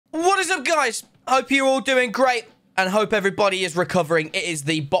up, guys? Hope you're all doing great and hope everybody is recovering. It is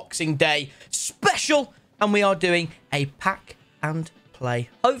the Boxing Day special and we are doing a pack and play.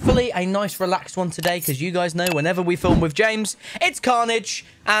 Hopefully a nice relaxed one today because you guys know whenever we film with James, it's carnage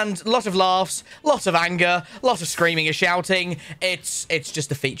and a lot of laughs, lots of anger, lots of screaming and shouting. It's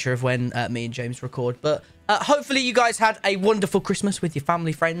just a feature of when me and James record. But hopefully you guys had a wonderful Christmas with your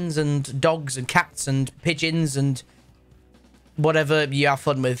family, friends and dogs and cats and pigeons and whatever you have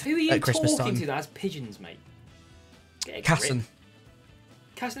fun with at Christmas time. Who are you talking to that has pigeons, mate? Casson.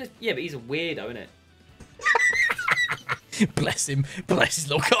 Casson is, yeah, but he's a weirdo, isn't it? Bless him. Bless his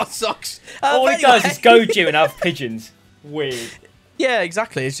little card socks. All he does is go to and have pigeons. Weird. Yeah,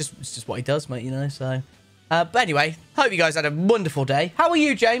 exactly. It's just what he does, mate, you know, so. But anyway, hope you guys had a wonderful day. How are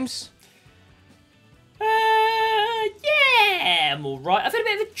you, James? Yeah, I'm all right. I've had a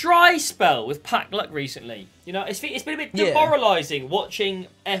bit of a dry spell with pack luck recently. You know, it's been a bit demoralising watching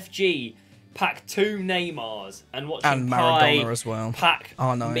FG pack 2 Neymars and watching Maradona as well. Pack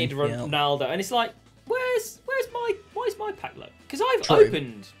mid Ronaldo, and it's like, where's my pack luck? Because I've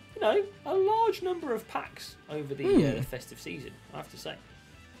opened, you know, a large number of packs over the festive season. I have to say.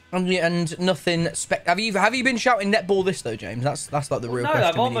 And nothing have you been shouting netball this though, James? That's like the real question. No,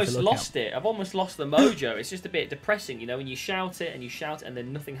 I've almost lost it. I've almost lost the mojo. It's just a bit depressing, you know, when you shout it and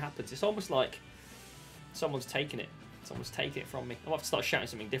then nothing happens. It's almost like someone's taking it. Someone's taking it from me. I'll have to start shouting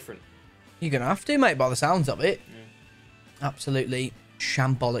something different. You're gonna have to, mate, by the sounds of it. Yeah. Absolutely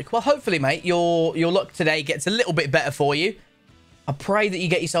shambolic. Well, hopefully, mate, your luck today gets a little bit better for you. I pray that you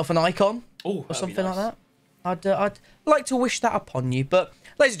get yourself an icon or something like that. I'd like to wish that upon you, but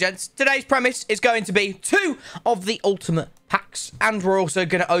ladies and gents, today's premise is going to be 2 of the ultimate packs, and we're also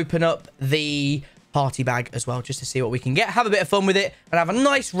going to open up the party bag as well, just to see what we can get, have a bit of fun with it, and have a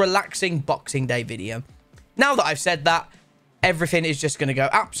nice, relaxing Boxing Day video. Now that I've said that, everything is just going to go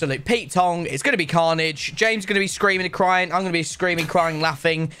absolute Pete Tong. It's going to be carnage. James is going to be screaming and crying. I'm going to be screaming, crying,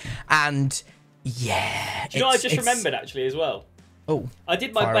 laughing, and yeah. Do you know what I just remembered, actually, as well? Oh, I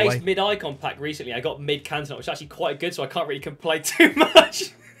did my base mid-icon pack recently. I got mid-Cantona, which is actually quite good, so I can't really complain too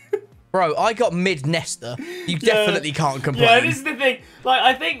much. Bro, I got mid-Nesta. You definitely can't complain. Yeah, this is the thing. Like,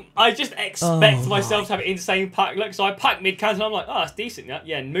 I think I just expect myself to have an insane pack look, so I pack mid-Cantona. I'm like, oh, that's decent.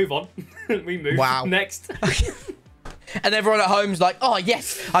 Yeah, and move on. We move. Wow. Next. And everyone at home's like, oh,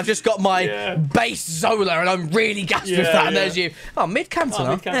 yes, I've just got my base Zola, and I'm really gassed with that. And there's you. Oh, mid-Cantona.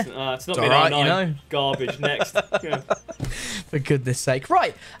 Oh, mid-Cantona. It's not mid-9. You know. Garbage. Next. For goodness sake.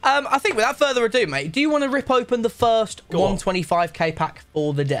 Right. I think without further ado, mate, do you want to rip open the first 125k pack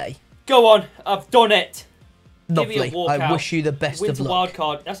for the day? Go on. I've done it. Lovely. Give me a walkout. I wish you the best of luck. Wild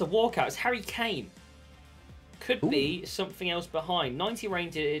card. That's a walkout. It's Harry Kane. Could be something else behind. 90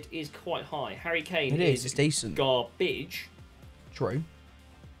 rated is quite high. Harry Kane is it's decent. Garbage. True.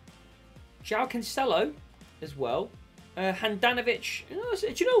 João Cancelo as well. Handanovic. Do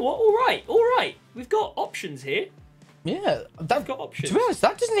you know what? All right. We've got options here. Yeah, we've got options. To be honest,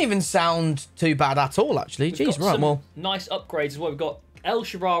 that doesn't even sound too bad at all, actually. Jeez, right, well. Nice upgrades as well. We've got El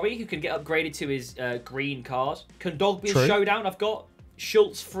Shaarawy, who can get upgraded to his green card. Kondogbia Showdown, I've got.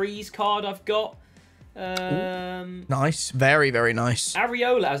 Schultz Freeze card, I've got. Nice. Very, very nice.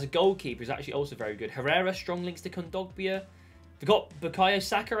 Areola as a goalkeeper is actually also very good. Herrera, strong links to Kondogbia. We've got Bukayo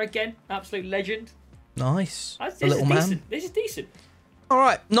Saka again. Absolute legend. Nice. This is decent. This is decent. All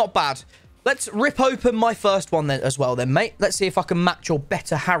right. Not bad. Let's rip open my first one then as well then, mate. Let's see if I can match or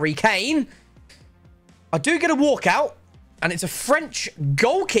better Harry Kane. I do get a walkout, and it's a French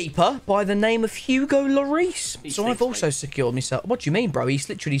goalkeeper by the name of Hugo Lloris. So I've also secured myself. What do you mean, bro? He's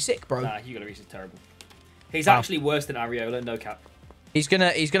literally sick, bro. Nah, Hugo Lloris is terrible. He's actually worse than Areola, no cap. He's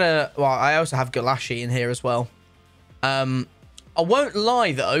gonna. Well, I also have Galashi in here as well. I won't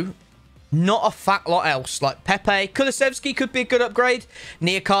lie though. Not a fat lot else. Like Pepe, Kulusevski could be a good upgrade.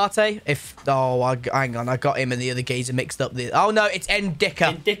 Niakate, hang on, I got him and the other geezer mixed up. Oh no, it's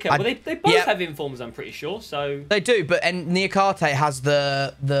Ndika. Ndika. Well, they both have informs, I'm pretty sure. So they do, but Niakate has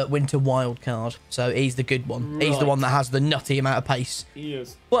the Winter Wild card, so he's the good one. Right. He's the one that has the nutty amount of pace.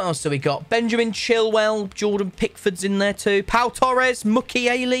 Yes. What else do we got? Benjamin Chilwell, Jordan Pickford's in there too. Pau Torres,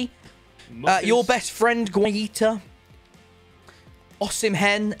 Mukiele, your best friend Guaita.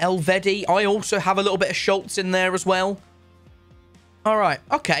 Osimhen, Elvedi. I also have a little bit of Schultz in there as well. All right.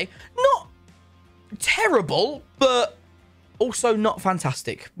 Okay. Not terrible, but also not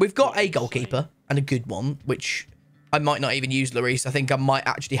fantastic. We've got a goalkeeper and a good one, which I might not even use Lloris. I think I might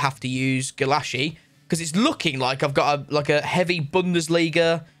actually have to use Galashi because it's looking like I've got a heavy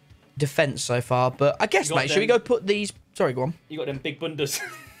Bundesliga defense so far. But I guess, mate, should we go put these... Sorry, go on. You got them big Bundes.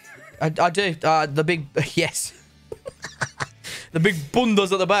 I do. The big... Yes. the big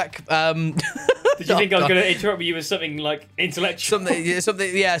bundas at the back. Did you think I was going to interrupt you with something like intellectual?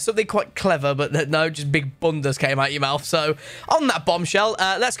 Something quite clever, but no, just big bundas came out your mouth. So on that bombshell,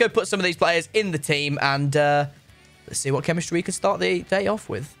 let's go put some of these players in the team and let's see what chemistry we can start the day off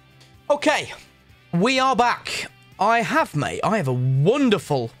with. Okay, we are back. I have a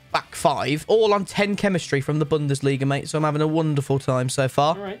wonderful back five, all on 10 chemistry from the Bundesliga, mate. So I'm having a wonderful time so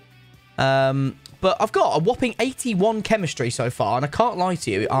far. All right. But I've got a whopping 81 chemistry so far, and I can't lie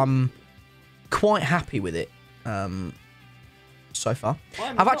to you, I'm quite happy with it so far.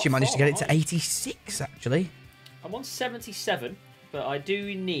 I've actually managed to get it to 86, actually. I'm on 77, but I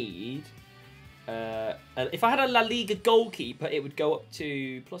do need... if I had a La Liga goalkeeper, it would go up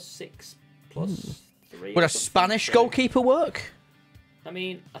to +6, +3. Would a Spanish goalkeeper work? I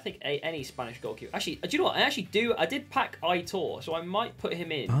mean, I think any Spanish goalkeeper. Actually, do you know what? I did pack Aitor, so I might put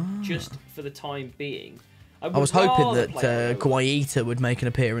him in just for the time being. I was hoping that Guaita would make an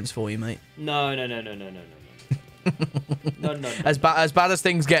appearance for you, mate. No. As bad as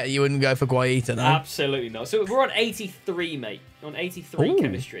things get, you wouldn't go for Guaita, no? Absolutely not. So we're on 83, mate. On 83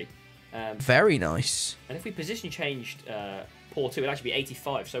 chemistry. Very nice. And if we position changed Porto, it'd actually be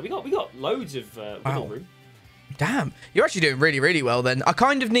 85. So we got loads of wiggle room. Damn, you're actually doing really, really well then. I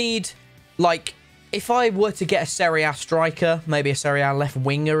kind of need, like, if I were to get a Serie A striker, maybe a Serie A left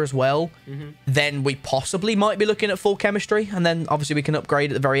winger as well, then we possibly might be looking at full chemistry. And then obviously we can upgrade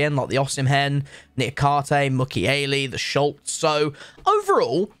at the very end, like the Osimhen, Niakate, Mukiele, the Schultz. So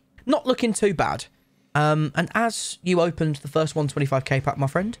overall, not looking too bad. And as you opened the first 125k pack, my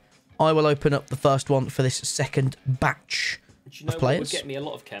friend, I will open up the first one for this second batch of players. What would get me a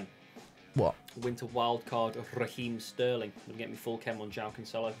lot of chem? What? Winter wildcard of Raheem Sterling. Would get me full chem on João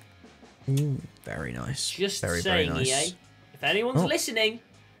Cancelo. Ooh, very nice. Just very saying, nice. EA. If anyone's listening,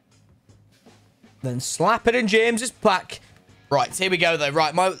 then slap it in James's pack. Right, here we go though.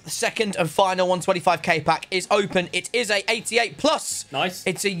 Right, my second and final 125k pack is open. It is a 88 plus. Nice.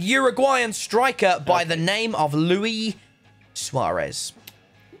 It's a Uruguayan striker by the name of Luis Suarez.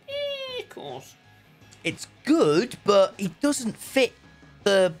 Of course. It's good, but he doesn't fit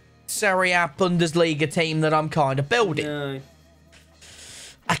the Serie A Bundesliga team that I'm kind of building. No.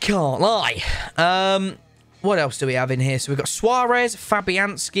 I can't lie. What else do we have in here? So we've got Suarez,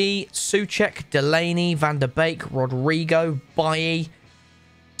 Fabianski, Souček, Delaney, Van der Beek, Rodrigo, Bailly,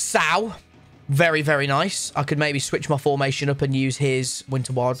 Sau. Very, very nice. I could maybe switch my formation up and use his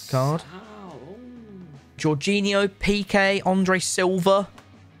Winter Wild card. Jorginho, Piqué, Andre Silva.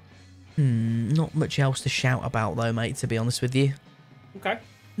 Not much else to shout about though, mate, to be honest with you. Okay.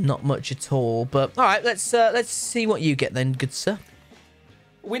 Not much at all, but all right, let's see what you get then, good sir.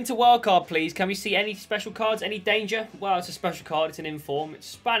 Winter wildcard, please. Can we see any special cards? Any danger? Well, it's a special card. It's an inform. It's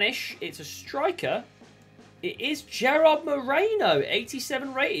Spanish. It's a striker. It is Gerard Moreno,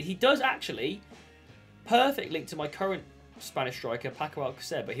 87 rated. He does actually perfect link to my current Spanish striker, Paco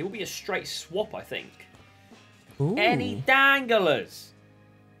Alcacer, but he will be a straight swap, I think. Ooh. Any danglers?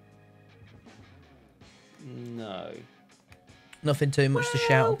 No. Nothing too much to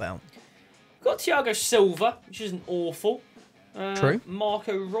shout about. Got Thiago Silva, which isn't awful. True.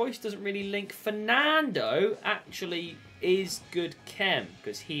 Marco Reus doesn't really link. Fernando actually is good chem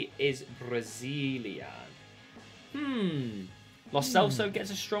because he is Brazilian. Lo Celso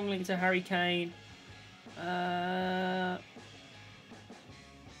gets a strong link to Harry Kane. I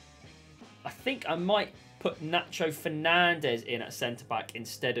think I might put Nacho Fernandez in at centre back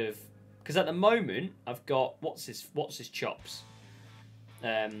instead of, because at the moment I've got what's his chops.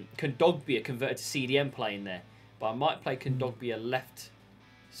 Kondogbia converted to CDM playing there. But I might play Kondogbia left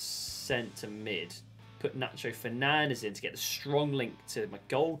centre mid, put Nacho Fernandez in to get the strong link to my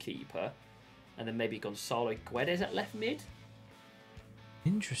goalkeeper, and then maybe Gonzalo Guedes at left mid.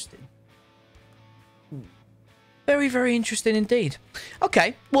 Interesting. Very, very interesting indeed.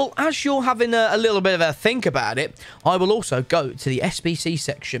 Okay, well, as you're having a little bit of a think about it, I will also go to the SBC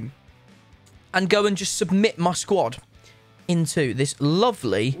section and go and just submit my squad into this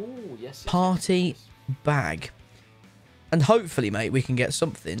lovely party bag. And hopefully, mate, we can get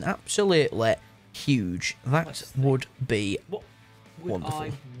something absolutely huge. That would be wonderful.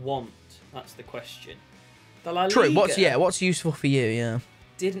 I want? That's the question. The La Liga True. What's useful for you? Yeah.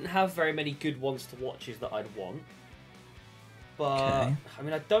 Didn't have very many good ones to watches that I'd want. But I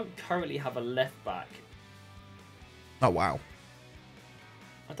mean, I don't currently have a left back. Oh wow.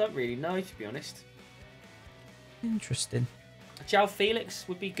 I don't really know, to be honest. Interesting. João Felix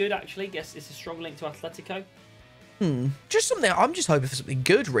would be good, actually. Guess it's a strong link to Atletico. Just something. I'm just hoping for something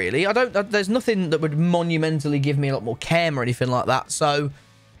good, really. There's nothing that would monumentally give me a lot more chem or anything like that. So,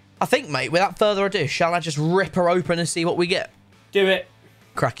 I think, mate, without further ado, shall I just rip her open and see what we get? Do it.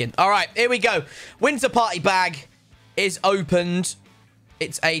 Cracking. All right, here we go. Winter Party bag is opened.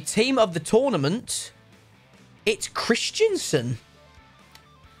 It's a team of the tournament. It's Christensen.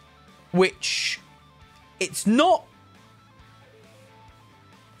 Which, it's not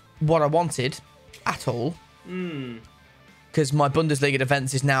what I wanted at all. Because my Bundesliga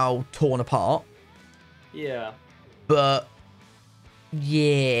defense is now torn apart. Yeah. But,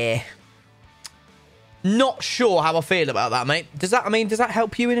 yeah. Not sure how I feel about that, mate. Does that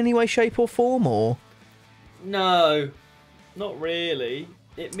help you in any way, shape, or form, or? No, not really.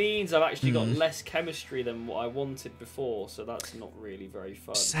 It means I've actually got less chemistry than what I wanted before, so that's not really very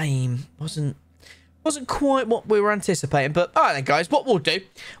fun. Same. Wasn't quite what we were anticipating, but all right then, guys. What we'll do,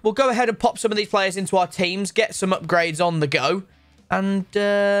 we'll go ahead and pop some of these players into our teams, get some upgrades on the go, and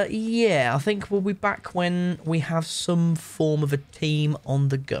yeah, I think we'll be back when we have some form of a team on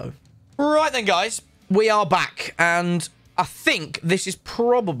the go. Right then, guys. We are back, and I think this is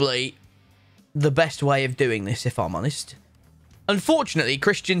probably the best way of doing this, if I'm honest. Unfortunately,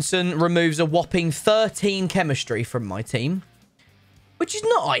 Christensen removes a whopping 13 chemistry from my team, which is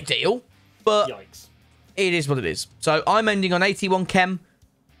not ideal, but Yikes. It is what it is. So I'm ending on 81 chem.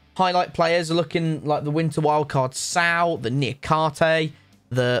 Highlight players are looking like the Winter Wildcard Sal, the Niakate,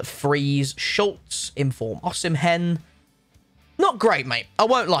 the Freeze Schultz, Inform Osimhen. Not great, mate. I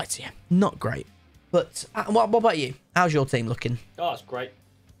won't lie to you. Not great. But what about you? How's your team looking? Oh, that's great.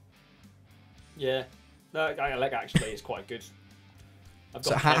 Yeah. No, actually, it's quite good. I've got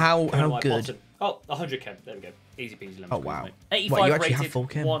so how good? Bottom. Oh, 100 chem. There we go. Easy peasy lemon. Oh, wow. 85 you actually rated, have full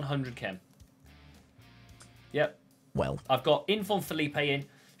chem? 100 chem. Yep. Well. I've got Inform Felipe in.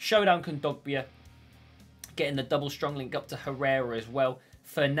 Showdown Kondogbia. Getting the double strong link up to Herrera as well.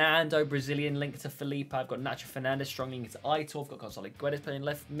 Fernando, Brazilian link to Felipe. I've got Nacho Fernandez, strong link to Aitor. I've got Gonzalo Guedes playing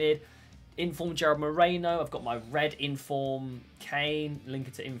left mid. Inform Gerard Moreno. I've got my red Inform Kane,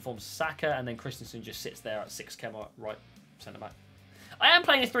 linking to Inform Saka, and then Christensen just sits there at 6 chem right centre back. I am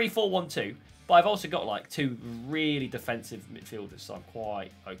playing a 3-4-1-2, but I've also got like 2 really defensive midfielders, so I'm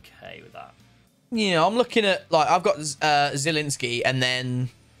quite okay with that. Yeah, I'm looking at, like, I've got Zielinski and then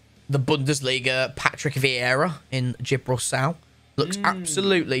the Bundesliga Patrick Vieira in Gibraltar. Looks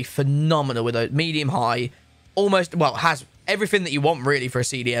absolutely phenomenal with a medium high, almost, well, has everything that you want really for a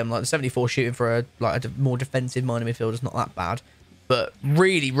CDM. Like the 74 shooting for a more defensive minor midfielder is not that bad, but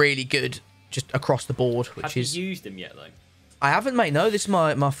really, really good just across the board. Which Have you used him yet though? I haven't, mate. No, this is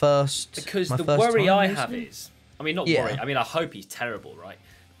my first. Because my the first worry time I using have it. is, I mean, not worry. I mean, I hope he's terrible, right?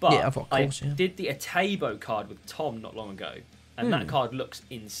 But yeah, of course, I did the Atebo card with Tom not long ago, and that card looks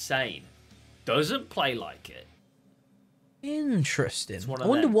insane. Doesn't play like it. Interesting. One I of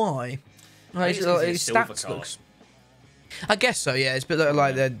wonder them. why. I think it's 'cause it's His a silver stats card. looks. I guess so. Yeah, it's a bit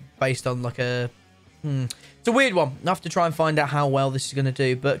like they're based on like a. It's a weird one. I have to try and find out how well this is going to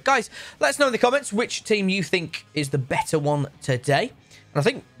do. But guys, let us know in the comments which team you think is the better one today. And I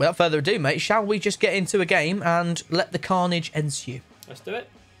think without further ado, mate, shall we just get into a game and let the carnage ensue? Let's do it.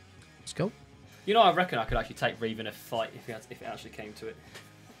 Let's go. You know, I reckon I could actually take Reeve in a fight if it actually came to it.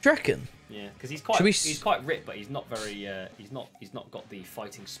 Do you reckon? Yeah, because he's quite ripped, but he's not very. He's not got the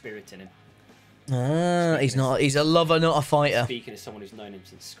fighting spirit in him. He's not. He's a lover, not a fighter. Speaking as someone who's known him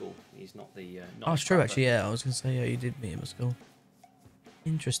since school, he's not the. Oh, it's true actually. Yeah, I was gonna say you did meet him at school.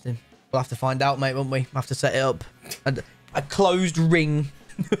 Interesting. We'll have to find out, mate, won't we? We'll have to set it up. A closed ring.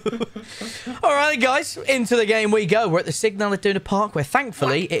 All right, guys, into the game we go. We're at the Signal Iduna Park, where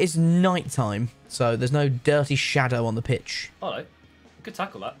thankfully it is night time, so there's no dirty shadow on the pitch. Hello. Good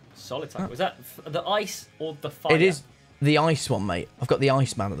tackle, that. Solid tackle. Was that the ice or the fire? It is the ice one, mate. I've got the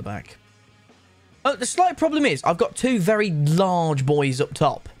Iceman at the back. Oh, the slight problem is I've got 2 very large boys up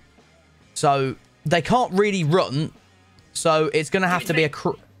top, so they can't really run. So it's going to have to be a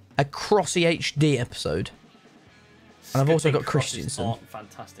Crossy HD episode. And I've also got Christensen. Aren't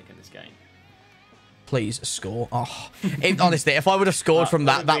fantastic in this game. Please score. Oh, honestly, if I would have scored from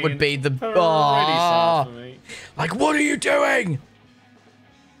that, that would be the. Oh, sad for me. Like, what are you doing?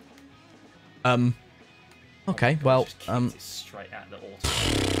 Okay, well, straight at the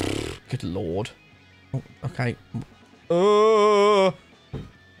auto. Good lord. Oh, okay.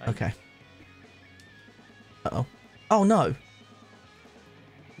 Okay. Uh-oh. Oh, no.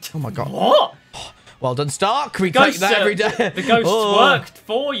 Oh, my God. What? Well done, Stark. We take that every day. The ghost worked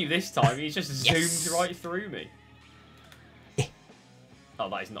for you this time. He's just zoomed right through me. Oh,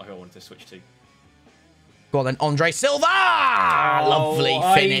 that is not who I wanted to switch to. Go on then, Andre Silva! Lovely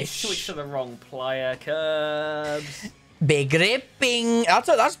finish. I switched to the wrong player, KIRBZ. Big ripping.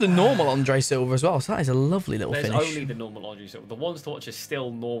 That's the normal Andre Silva as well, so that is a lovely little finish. There's only the normal Andre Silva. The ones to watch is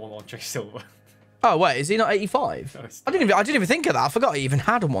still normal Andre Silva. Oh wait, is he not 85? No, I didn't even think of that. I forgot he even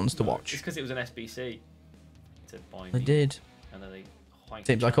had ones to watch. It's because it was an SBC. They did. And then they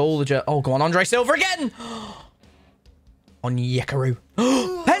seems like all the oh, go on, Andre Silva again. On Yekaru.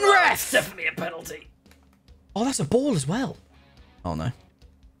 Penrith. Definitely a penalty. Oh, that's a ball as well. Oh no.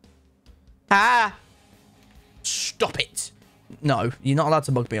 Ah. Stop it. No, you're not allowed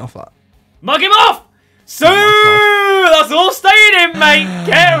to mug me off that. Mug him off! So that's all staying in, mate.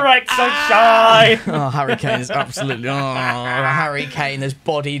 Get wrecked, sunshine. Oh, Harry Kane is absolutely. Oh, Harry Kane has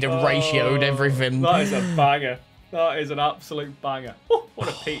bodied and ratioed everything. That is a banger. That is an absolute banger. Oh, what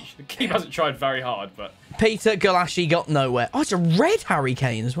a peach. The keeper hasn't tried very hard, but Peter Gulashi got nowhere. Oh, it's a red Harry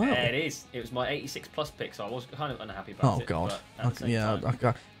Kane as well. Yeah, it is. It was my 86 plus pick, so I was kind of unhappy about it. Oh god. Yeah,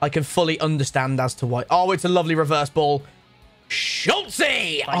 I can fully understand as to why. Oh, it's a lovely reverse ball.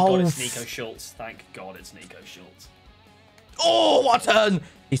 Schultzy! Thank God it's Nico Schultz. Thank God it's Nico Schultz. Oh, what a turn!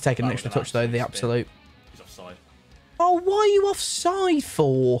 He's taken an extra touch though. The absolute. He's offside. Oh, why are you offside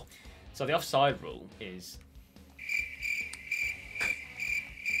for? So the offside rule is.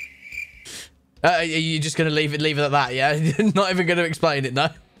 Are you just going to leave it at that, yeah? Not even going to explain it, no?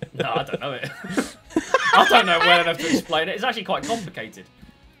 No, I don't know it. I don't know well enough to explain it. It's actually quite complicated.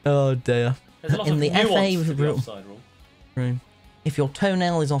 Oh, dear. There's a lot of nuance to the offside rule. True. If your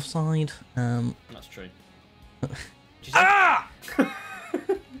toenail is offside... That's true. Ah!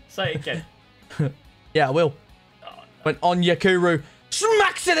 Say it again. Yeah, I will. Oh, no. When Onyekuru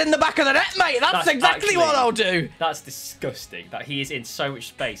smacks it in the back of the net, mate. That's exactly actually, what I'll do. That's disgusting. That he is in so much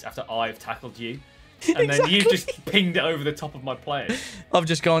space after I've tackled you. And then you've just pinged it over the top of my players. I've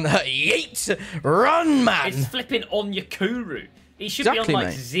just gone, yeet, run, man. It's flipping Onyekuru. He should be on,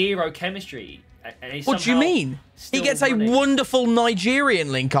 like, zero chemistry. And what do you mean? He gets a wonderful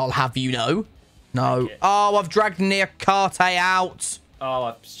Nigerian link, I'll have you know. No. Oh, I've dragged Near Karte out. Oh,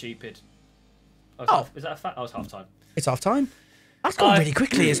 I'm stupid. Oh, is that a fact? Oh, it's half time. It's half time. That's gone really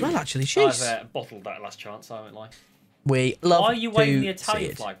quickly as well, actually. Jeez. I've bottled that last chance, I won't lie. We love. Why are you waving the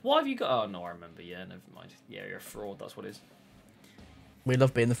Italian flag? Why have you got? Oh no, I remember. Yeah, never mind. Yeah, you're a fraud. That's what it is. We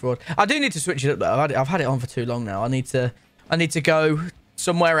love being the fraud. I do need to switch it up though. I've had it on for too long now. I need to go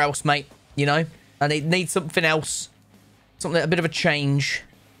somewhere else, mate. You know, I need something else, a bit of a change.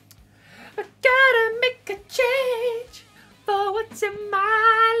 I gotta make a change for what's in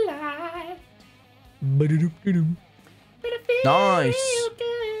my life. Nice.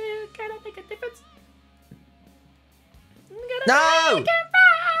 Gotta make a difference. No!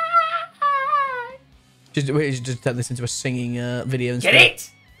 Just turn this into a singing video instead. Get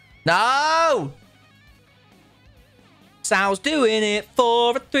it! No! Sal's doing it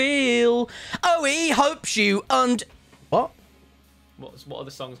for a thrill. Oh, he hopes you What? What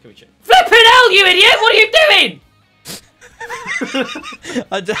other songs can we check? Flipping hell, you idiot! What are you doing?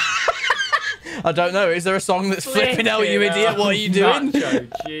 I don't know. Is there a song that's flipping out, you idiot? What are you doing?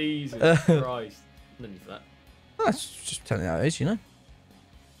 Nacho, Jesus Christ. No need for that. That's just telling you how it is, you know.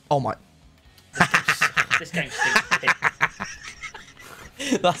 Oh my. This game stinks.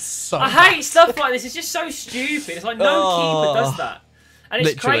 That's so I hate stuff like this. It's just so stupid. It's like no keeper does that. And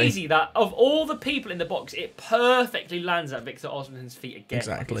it's crazy that of all the people in the box, it perfectly lands at Victor Osman's feet again.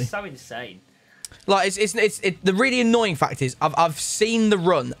 Exactly. Like, it's so insane. Like the really annoying fact is I've seen the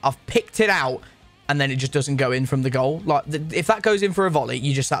run, I've picked it out, and then it just doesn't go in from the goal. Like if that goes in for a volley,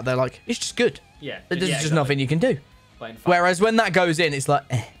 you just sat there like it's just good. Yeah. There's just nothing you can do. But in fact, whereas when that goes in, it's like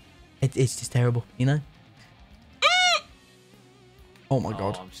it's just terrible, you know. Oh my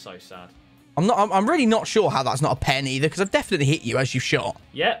god. I'm so sad. I'm really not sure how that's not a pen either, because I've definitely hit you as you shot.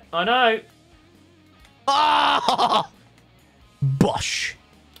 Yep, I know. Ah! Bush.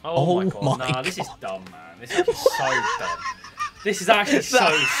 Oh my god. Nah, this is dumb, man. This is actually so dumb. This is actually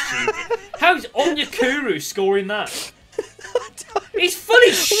so stupid. How's Onyekuru scoring that? He's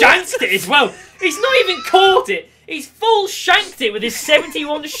fully shanked it as well. He's not even caught it. He's full shanked it with his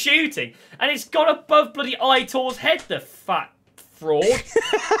 71 shooting, and it's gone above bloody Aitor's head, the fat fraud.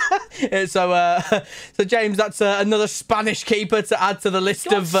 So James, that's another Spanish keeper to add to the list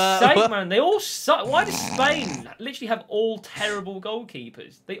God's sake, man, they all suck. Why does Spain literally have all terrible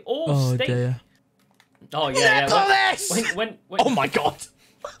goalkeepers? They all stink. Dear. Oh yeah, yeah. When oh my god.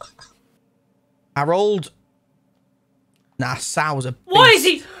 Harold. Nah, Sal's a beast. Why is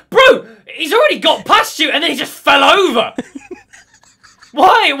he... Bro, he's already got past you and then he just fell over.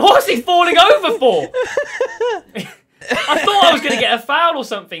 Why? What was he falling over for? I thought I was going to get a foul or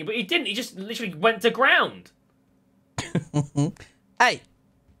something, but he didn't. He just literally went to ground. Hey,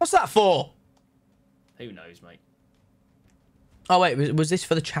 what's that for? Who knows, mate? Oh, wait, was this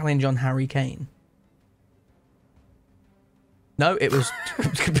for the challenge on Harry Kane? No, it was...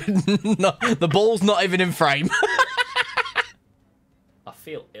 no, the ball's not even in frame. I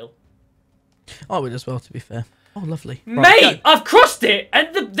feel ill. I would as well, to be fair. Oh, lovely. Mate, Right, I've crossed it,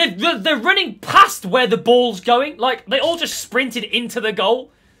 and they're running past where the ball's going. Like, they all just sprinted into the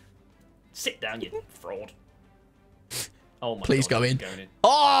goal. Sit down, you fraud. Oh my Please God, go in. Going in.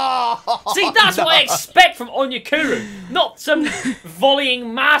 Oh! See, that's what I expect from Onyekuru, not some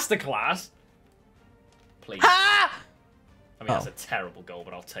volleying masterclass. Please. Ah! I mean, that's a terrible goal,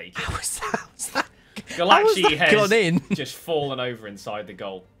 but I'll take it. How was that? Galaxy has gone in? just fallen over inside the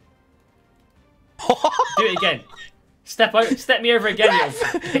goal. Do it again. Step me over again, you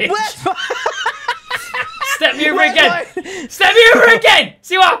bitch. Step me over again. Step me over again.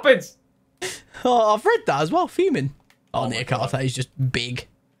 See what happens. Oh, I've read that as well. Fuming. Oh, Nia God. Carter is just big.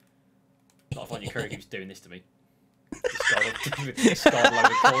 Not if Onyekuru keeps doing this to me. Discard a load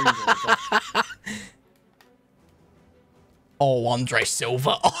of coins all the time. Oh, Andre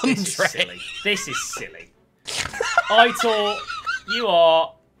Silva. Andre. This is silly. This is silly. Aitor, you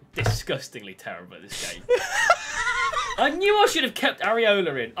are disgustingly terrible at this game. I knew I should have kept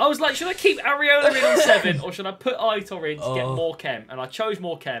Areola in. I was like, should I keep Areola in on 7 or should I put Aitor in to get more chem? And I chose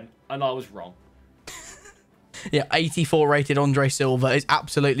more chem and I was wrong. Yeah, 84 rated Andre Silva is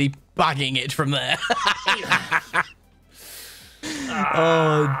absolutely bagging it from there.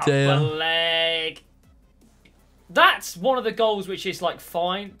 Oh, dear. The leg. That's one of the goals which is like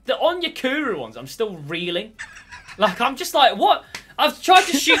fine. The Onyekuru ones, I'm still reeling. Like, I'm just like, what? I've tried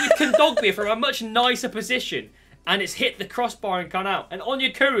to shoot with Kondogbia from a much nicer position, and it's hit the crossbar and gone out. And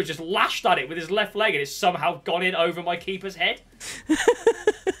Onyekuru just lashed at it with his left leg, and it's somehow gone in over my keeper's head.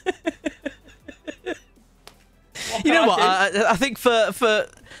 You know what? I think for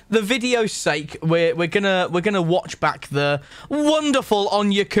the video's sake, we're gonna watch back the wonderful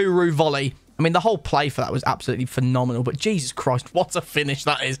Onyekuru volley. I mean, the whole play for that was absolutely phenomenal. But Jesus Christ, what a finish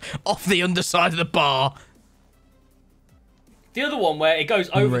that is off the underside of the bar. The other one where it goes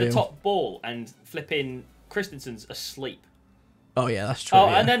over the top ball and flipping Christensen's asleep. Oh yeah, that's true. Oh,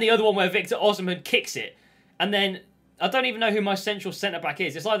 yeah. and then the other one where Victor Osimhen kicks it, and then I don't even know who my central centre back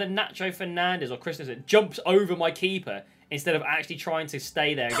is. It's either Nacho Fernandez or Christensen jumps over my keeper instead of actually trying to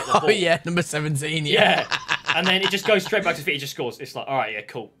stay there and get the ball. Oh yeah, number 17. Yeah. And then it just goes straight back to feet. He just scores. It's like, all right, yeah,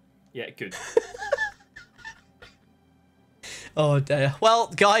 cool, yeah, good. Oh dear. Well,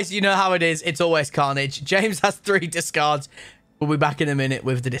 guys, you know how it is. It's always carnage. James has 3 discards. We'll be back in a minute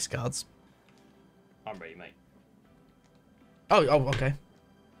with the discards. I'm ready, mate. Oh, okay.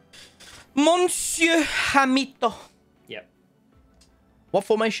 Monsieur Hamito. Yep. What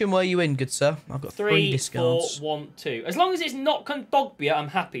formation were you in, good sir? I've got 3 discards. 3, 4, 1, 2. As long as it's not Kondogbia, I'm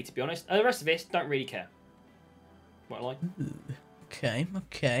happy, to be honest. The rest of this, don't really care. What I like. Okay,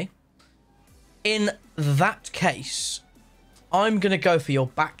 okay. In that case, I'm going to go for your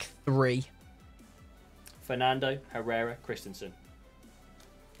back 3. Fernando, Herrera, Christensen.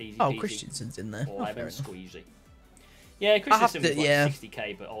 Easy Oh, peasy. Christensen's in there. Lemon squeezy. Yeah, Christensen was like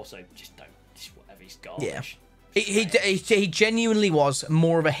 60k, but also just whatever, he's garbage. Yeah. He genuinely was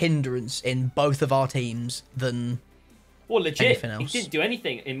more of a hindrance in both of our teams than legit. anything else. He didn't do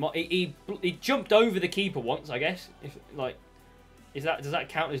anything. He jumped over the keeper once, I guess. Does that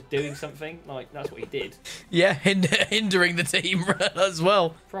count as doing something? Like, that's what he did. Yeah, hindering the team as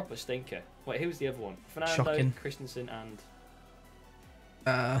well. Proper stinker. Wait, who was the other one? Fernando, Shocking. Christensen, and...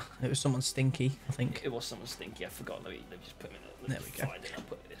 It was someone stinky, I think. It was someone stinky. I forgot. Let me just put him in. There we go. I'll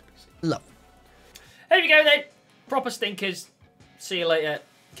put this. Love. There we go then. Proper stinkers. See you later.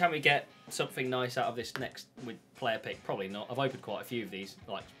 Can we get something nice out of this next with player pick? Probably not. I've opened quite a few of these,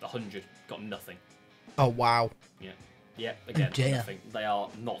 like 100. Got nothing. Oh wow. Yeah. Yeah. Again, dear. nothing. They are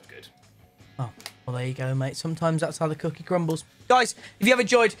not good. Oh, well, there you go, mate. Sometimes that's how the cookie crumbles. Guys, if you have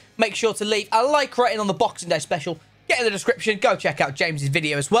enjoyed, make sure to leave a like rating on the Boxing Day special. Get in the description. Go check out James's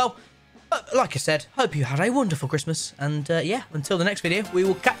video as well. But like I said, hope you had a wonderful Christmas. And yeah, until the next video, we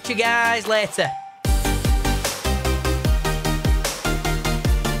will catch you guys later.